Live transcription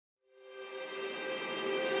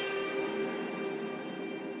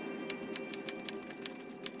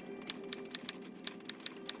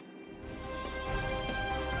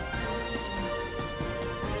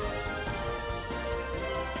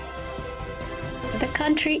The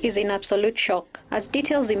country is in absolute shock. As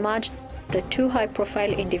details emerge, the two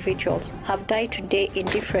high-profile individuals have died today in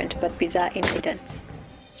different but bizarre incidents.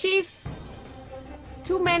 Chief,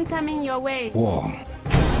 2 men coming your way. War.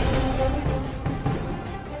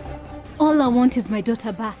 All I want is my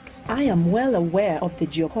daughter back. I am well aware of the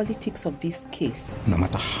geopolitics of this case. No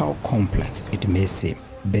matter how complex it may seem,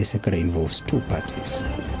 basically involves two parties.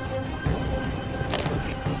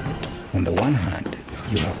 On the one hand,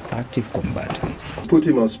 you have active combatants. Put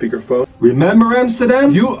him on speakerphone. Remember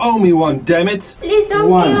Amsterdam? You owe me one, damn it! Please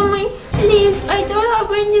don't kill me. Please, I don't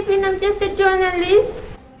have anything. I'm just a journalist.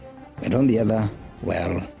 And on the other,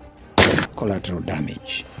 well, collateral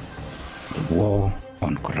damage. The war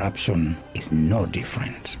on corruption is no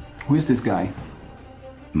different. Who is this guy?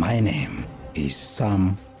 My name is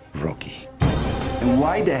Sam Rocky. And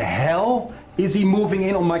why the hell is he moving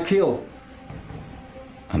in on my kill?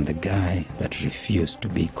 I'm the guy that refused to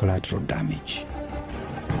be collateral damage.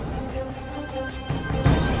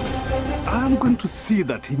 I'm going to see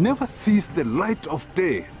that he never sees the light of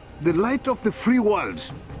day, the light of the free world,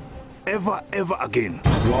 ever again.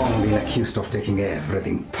 Long been accused of taking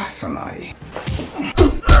everything personally.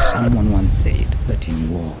 Someone once said that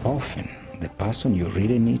in war, often the person you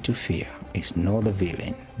really need to fear is not the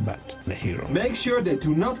villain, but the hero. Make sure they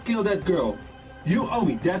do not kill that girl. You owe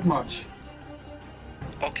me that much.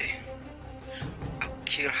 Okay, I'll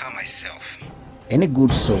kill her myself. Any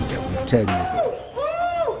good soldier will tell you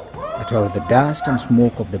that while the dust and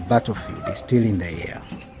smoke of the battlefield is still in the air,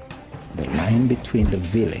 the line between the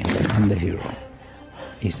villain and the hero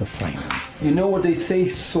is a fine one. You know what they say,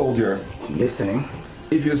 soldier? Listening?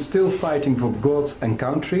 If you're still fighting for God and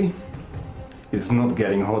country, it's not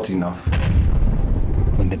getting hot enough.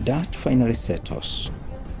 When the dust finally settles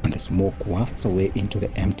and the smoke wafts away into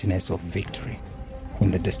the emptiness of victory, when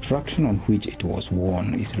the destruction on which it was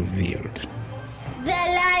won is revealed. They're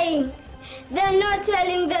lying. They're not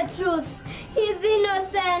telling the truth. He's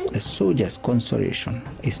innocent. The soldier's consolation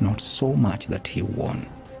is not so much that he won,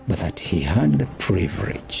 but that he had the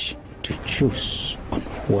privilege to choose on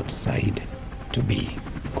what side to be,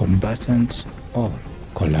 combatant or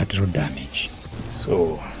collateral damage.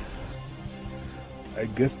 So, I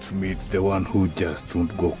get to meet the one who just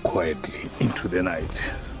won't go quietly into the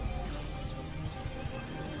night.